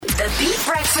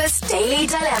Breakfast Daily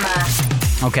Dilemma.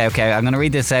 Okay, I'm going to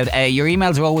read this out. Your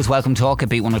emails are always welcome. Talk at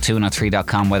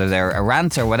beat102.com, whether they're a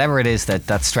rant or whatever it is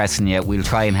that's stressing you. We'll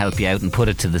try and help you out and put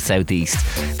it to the southeast.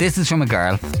 This is from a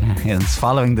girl. It's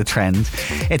following the trend.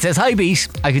 It says, "Hi Beat,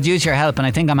 I could use your help and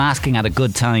I think I'm asking at a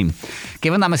good time.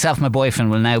 Given that myself and my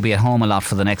boyfriend will now be at home a lot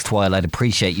for the next while, I'd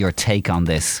appreciate your take on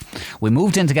this. We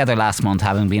moved in together last month,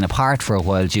 having been apart for a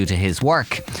while due to his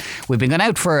work. We've been going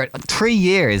out for 3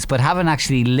 years but haven't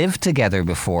actually lived together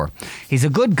before. He's a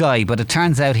good guy, but it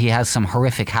turns out he has some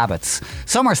horrific habits.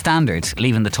 Some are standard: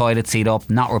 leaving the toilet seat up,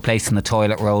 not replacing the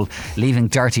toilet roll, leaving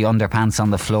dirty underpants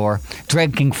on the floor,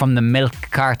 drinking from the milk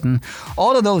carton.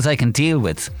 All of those I can deal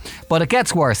with. But it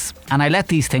gets worse, and I let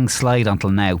these things slide until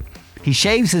now. He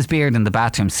shaves his beard in the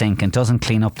bathroom sink and doesn't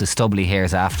clean up the stubbly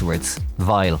hairs afterwards.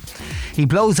 Vile. He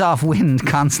blows off wind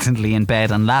constantly in bed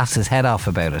and laughs his head off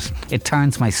about it. It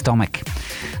turns my stomach.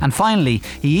 And finally,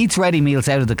 he eats ready meals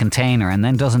out of the container and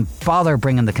then doesn't bother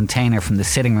bringing the container from the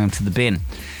sitting room to the bin.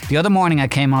 The other morning I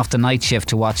came off the night shift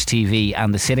to watch TV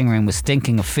and the sitting room was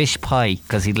stinking of fish pie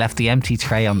because he'd left the empty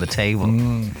tray on the table.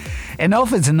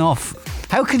 Enough is enough.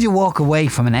 How could you walk away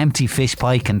from an empty fish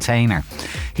pie container?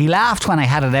 He laughed when I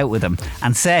had it out with him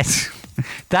and said,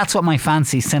 that's what my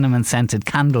fancy cinnamon scented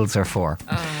candles are for.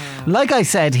 Like I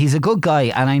said, he's a good guy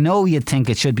and I know you'd think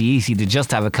it should be easy to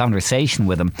just have a conversation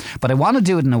with him, but I want to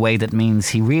do it in a way that means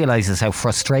he realises how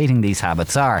frustrating these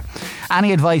habits are.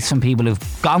 Any advice from people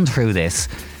who've gone through this?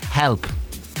 Help.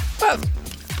 Well,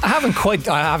 I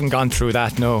haven't gone through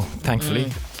that, no,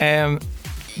 thankfully.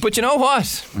 But you know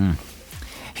what?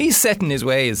 He's set in his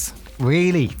ways.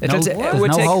 Really? There's no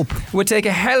hope. It would take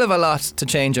a hell of a lot to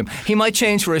change him. He might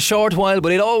change for a short while,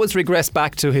 but he'd always regress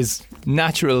back to his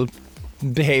natural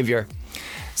behaviour.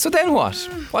 So then what?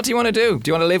 What do you want to do? Do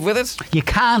you want to live with it? You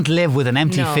can't live with an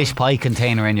empty fish pie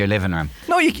container in your living room.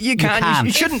 No, you can't.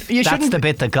 You shouldn't. That's the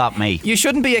bit that got me. You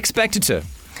shouldn't be expected to.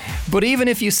 But even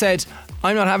if you said,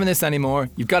 I'm not having this anymore,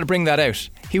 you've got to bring that out.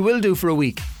 He will do for a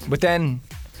week. But then...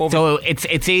 So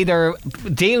it's either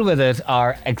deal with it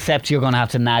or accept you're going to have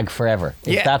to nag forever.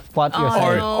 Is that what you're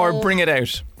saying? Or bring it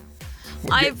out.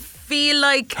 I feel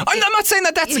like... I'm not saying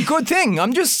that that's a good thing.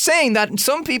 I'm just saying that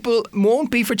some people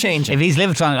won't be for changing. If he's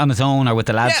lived on his own or with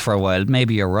the lads for a while,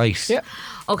 maybe you're right. Yeah.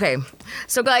 Okay,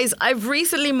 so guys, I've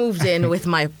recently moved in with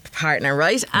my partner,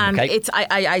 right? And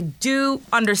I do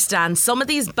understand some of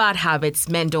these bad habits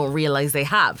men don't realise they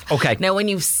have. Okay. Now, when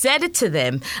you've said it to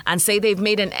them and say they've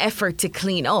made an effort to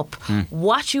clean up,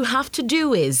 what you have to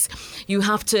do is you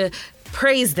have to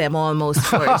praise them almost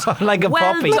for it. Like a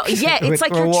puppy. Yeah, it's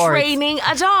like you're training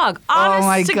a dog. Oh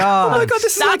my God. Oh my God,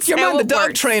 this is like your man the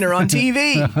dog trainer on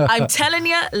TV. I'm telling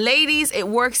you, ladies, it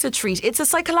works a treat. It's a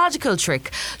psychological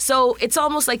trick. So it's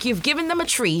almost like you've given them a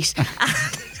treat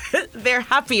and they're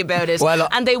happy about it,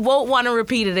 and they won't want to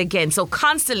repeat it again. So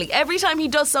constantly, every time he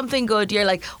does something good, you're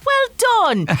like,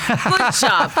 well done, good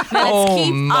job. Now let's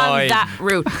keep on that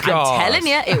route. God. I'm telling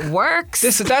you, it works.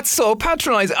 That's so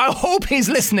patronising. I hope he's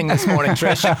listening this morning,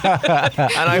 Trish.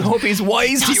 And I hope he's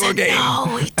wise to your game.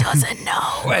 No, he doesn't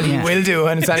know. Well, he will do,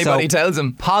 and if anybody tells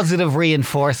him. Positive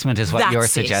reinforcement is what you're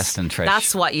That's suggesting, it. Trish.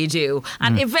 That's what you do.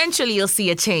 And eventually you'll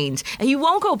see a change. And you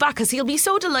won't go back because he'll be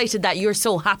so delighted that you're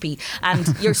so happy and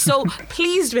you're so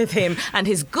pleased with him and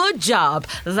his good job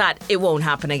that it won't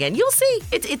happen again. You'll see.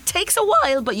 It takes a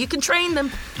while, but you can train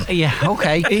them. Yeah,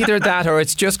 okay. Either that or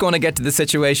it's just going to get to the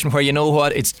situation where, you know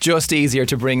what, it's just easier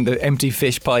to bring the empty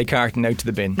fish pie carton out to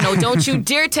the bin. No, don't you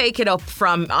dare take it up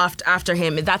from after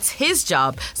him. That's his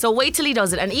job. So wait till he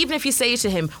does it. And even if you say to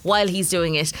him while he's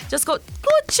doing it, just go,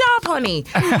 good job, honey.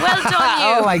 Well done,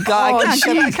 you. Oh my God, I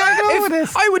can't go over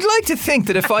this. I would like to think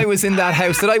that if I was in that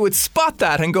house that I would spot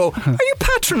that and go, are you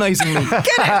patronising me?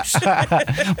 Get out.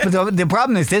 But the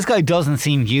problem is this guy doesn't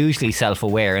seem hugely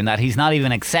self-aware in that he's not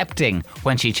even accepting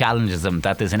when she challenges him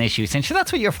that there's an issue. Saying, sure,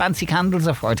 that's what your fancy candles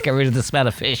are for, to get rid of the smell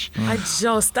of fish.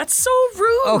 That's so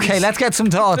rude. Okay, let's get some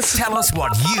thoughts. Tell us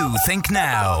what you think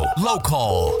now.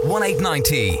 Local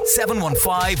 1890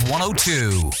 715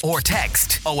 102 or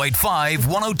text 085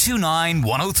 1029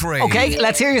 103. Okay,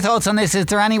 let's hear your thoughts on this. Is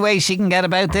there any way she can get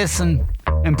about this and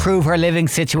improve her living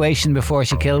situation before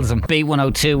she kills him? Beat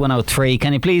 102 103.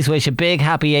 Can you please wish a big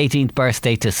happy 18th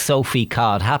birthday to Sophie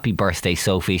Codd? Happy birthday,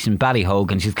 Sophie. She's in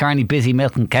Ballyhogan. She's currently busy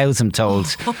milking cows, I'm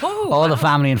told. All the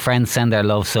family and friends send their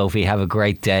love, Sophie. Have a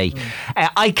great day.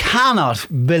 I cannot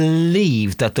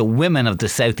believe that the women of the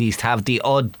southeast have the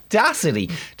audacity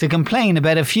to complain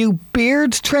about a few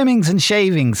beard trimmings and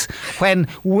shavings when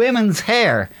women's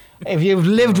hair if you've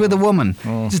lived with a woman.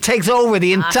 It just takes over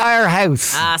the entire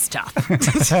house. Stop.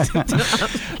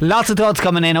 Lots of thoughts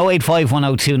coming in. 085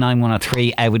 102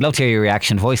 9103. We'd love to hear your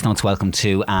reaction. Voice notes welcome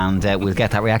too, and we'll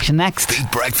get that reaction next.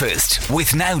 Beat Breakfast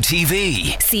with Now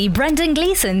TV. See Brendan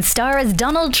Gleeson star as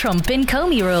Donald Trump in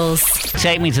Comey Rules.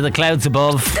 Take me to the clouds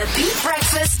above. The Beat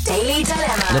Breakfast Daily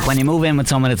Dilemma. Look, when you move in with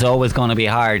someone, it's always going to be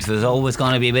hard. There's always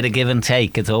going to be a bit of give and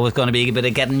take. It's always going to be a bit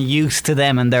of getting used to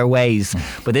them and their ways.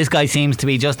 But this guy seems to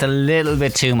be just a little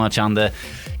bit too much on the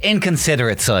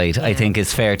inconsiderate side, I think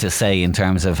is fair to say, in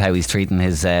terms of how he's treating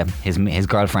his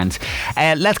girlfriend.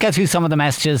 Let's get through some of the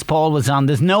messages. Paul was on.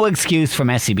 There's no excuse for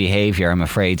messy behaviour, I'm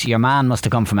afraid. Your man must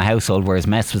have come from a household where his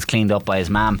mess was cleaned up by his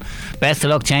mum. Best of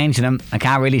luck changing him. I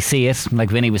can't really see it. Like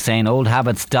Vinny was saying, old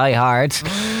habits die hard.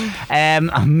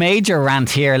 A major rant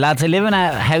here, lads. I live in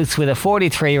a house with a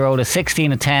 43-year-old, a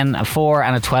 16, a 10, a 4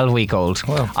 and a 12-week-old.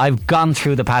 Wow. I've gone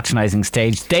through the patronising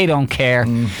stage. They don't care.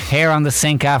 Hair on the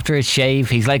sink after his shave.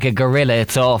 He's like a gorilla.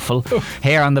 It's awful.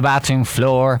 Hair on the bathroom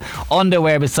floor.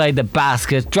 Underwear beside the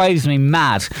basket. Drives me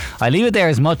mad. I leave it there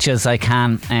as much as I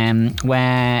can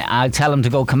when I tell him to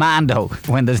go commando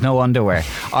when there's no underwear,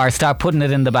 or start putting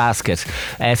it in the basket.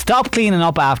 Stop cleaning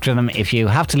up after them. If you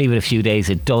have to leave it a few days,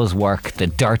 it does work. The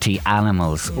dirty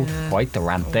animals. Yeah. Oh, quite the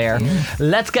rant there.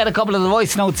 Let's get a couple of the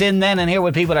voice notes in then and hear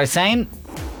what people are saying.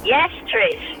 Yes,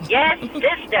 Trish. Yes,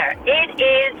 sister. It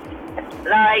is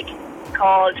like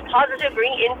called positive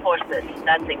reinforcement.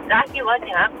 That's exactly what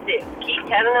you have to do. Keep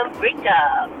telling them, great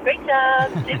job,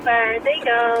 super, there you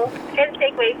go. Get a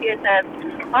takeaway for yourself.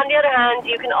 On the other hand,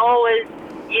 you can always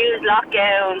use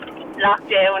lockdown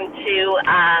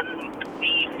to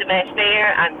be the mesh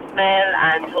there and smell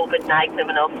and hope it nags them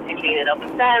enough to clean it up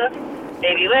themselves.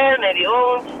 Maybe you will, maybe you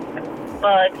won't,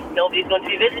 but nobody's going to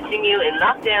be visiting you in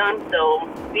lockdown, so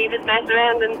leave his mess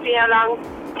around and see how long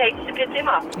it takes to piss him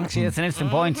off. Actually, it's an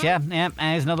instant point, yeah.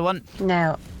 Here's another one.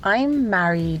 Now, I'm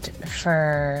married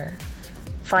for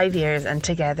 5 years and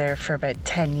together for about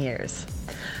 10 years.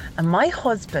 And my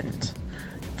husband,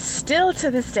 still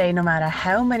to this day, no matter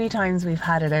how many times we've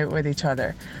had it out with each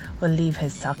other, will leave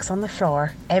his socks on the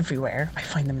floor everywhere. I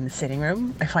find them in the sitting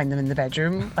room, I find them in the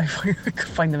bedroom, I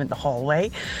find them in the hallway,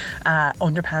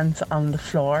 underpants on the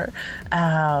floor.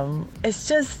 It's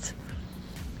just...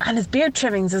 And his beard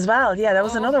trimmings as well. Yeah, that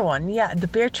was another one. Yeah, the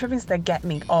beard trimmings that get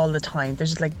me all the time.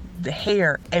 There's just like the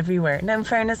hair everywhere. Now, in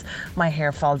fairness, my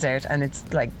hair falls out and it's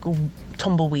like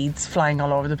tumbleweeds flying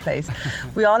all over the place.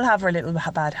 We all have our little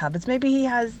bad habits. Maybe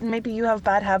you have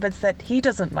bad habits that he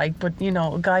doesn't like, but you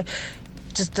know, a guy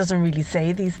just doesn't really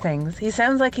say these things. He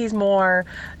sounds like he's more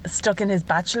stuck in his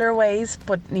bachelor ways,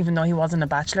 but even though he wasn't a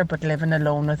bachelor, but living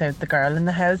alone without the girl in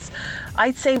the house.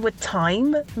 I'd say with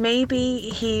time, maybe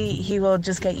he will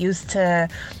just get used to,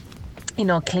 you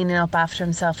know, cleaning up after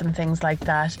himself and things like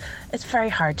that. It's very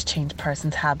hard to change a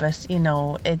person's habit, you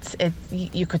know.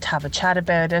 You could have a chat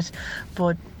about it,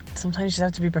 but sometimes you just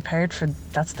have to be prepared for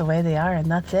that's the way they are and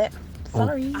that's it.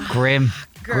 Sorry. Grim.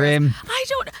 I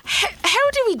don't...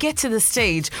 How do we get to the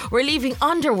stage we're leaving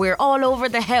underwear all over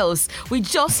the house? We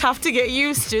just have to get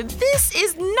used to it. This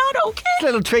is not okay. A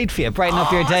little treat for you. Brighten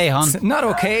up your day, hon. It's not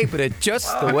okay, but it's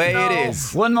just the way it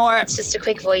is. One more. It's just a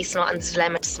quick voice note on the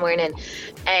dilemma this morning.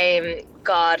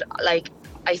 God, like,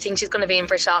 I think she's going to be in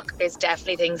for shock. There's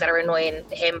definitely things that are annoying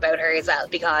him about her as well,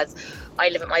 because I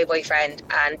live with my boyfriend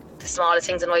and the smallest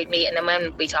things annoyed me, and then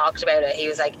when we talked about it, he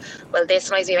was like, well,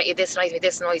 this annoys me about you, this annoys me,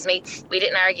 this annoys me. We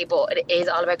didn't argue, but it is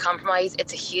all about compromise.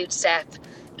 It's a huge step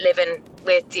living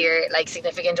with your like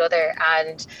significant other,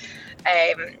 and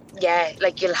yeah,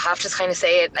 like you'll have to kind of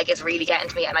say it, like it's really getting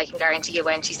to me, and I can guarantee you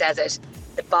when she says it,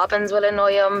 the bobbins will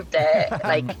annoy him,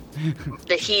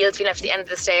 the heels being left at the end of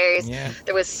the stairs. Yeah.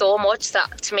 There was so much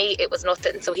that to me it was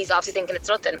nothing, so he's obviously thinking it's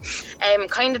nothing.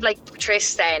 Kind of like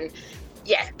Trish then,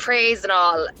 yeah, praise and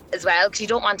all as well, because you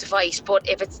don't want to fight, but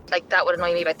if it's like that would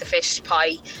annoy me about the fish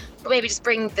pie, but maybe just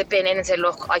bring the bin in and say,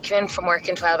 look, I came in from work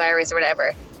in 12 hours or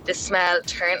whatever, the smell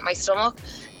turned my stomach.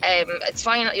 It's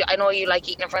fine, I know you like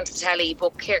eating in front of the telly,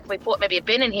 but here, can we put maybe a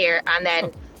bin in here and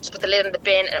then just put the lid on the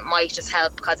bin, and it might just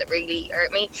help because it really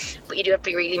hurt me. But you do have to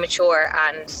be really mature,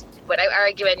 and without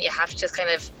arguing, you have to just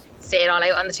kind of say it all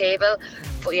out on the table.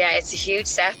 But yeah, it's a huge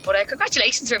step. But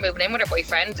congratulations for moving in with her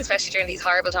boyfriend, especially during these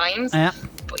horrible times. Yeah.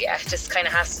 But yeah, just kind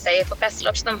of has to say it. But best of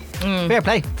luck to them. Fair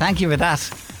play. Thank you for that.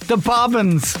 The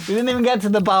bobbins. We didn't even get to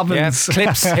the bobbins. Yeah,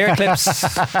 clips, hair clips.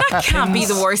 That can't be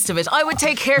the worst of it. I would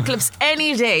take hair clips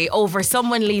any day over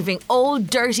someone leaving old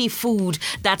dirty food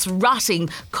that's rotting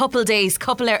couple days,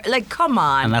 couple hours. Like, come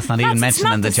on. And that's not even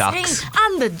mentioning the jocks. Same.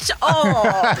 And the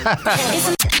oh.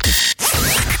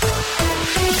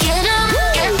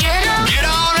 Get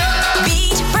on up.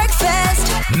 Beat Breakfast.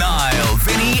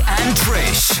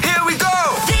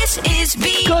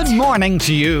 Good morning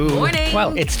to you. Morning.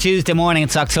 Well, it's Tuesday morning.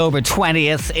 It's October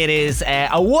 20th. It is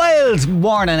a wild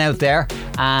morning out there.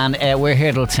 And we're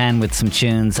here till 10 with some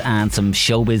tunes and some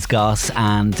showbiz goss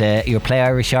and your Play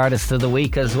Irish Artist of the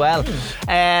Week as well.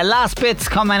 Last bits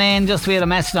coming in. Just we had a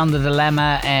message on the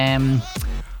dilemma.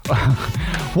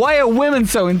 Why are women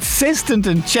so insistent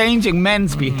in changing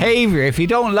men's behaviour? If you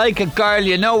don't like a girl,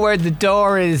 you know where the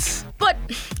door is. But,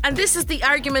 and this is the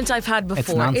argument I've had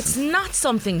before, it's not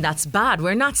something that's bad.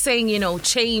 We're not saying,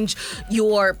 change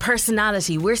your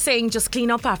personality. We're saying just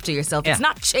clean up after yourself. Yeah. It's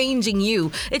not changing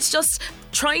you. It's just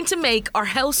trying to make our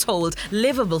household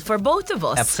livable for both of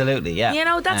us. Absolutely,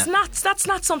 yeah. That's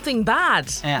not something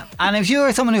bad. Yeah. And if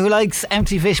you're someone who likes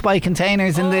empty fish pie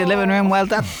containers in the living room, well,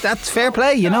 that's fair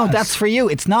play. That's for you.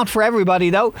 It's not for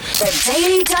everybody, though. The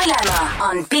Daily Dilemma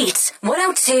on Beat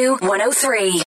 102 103.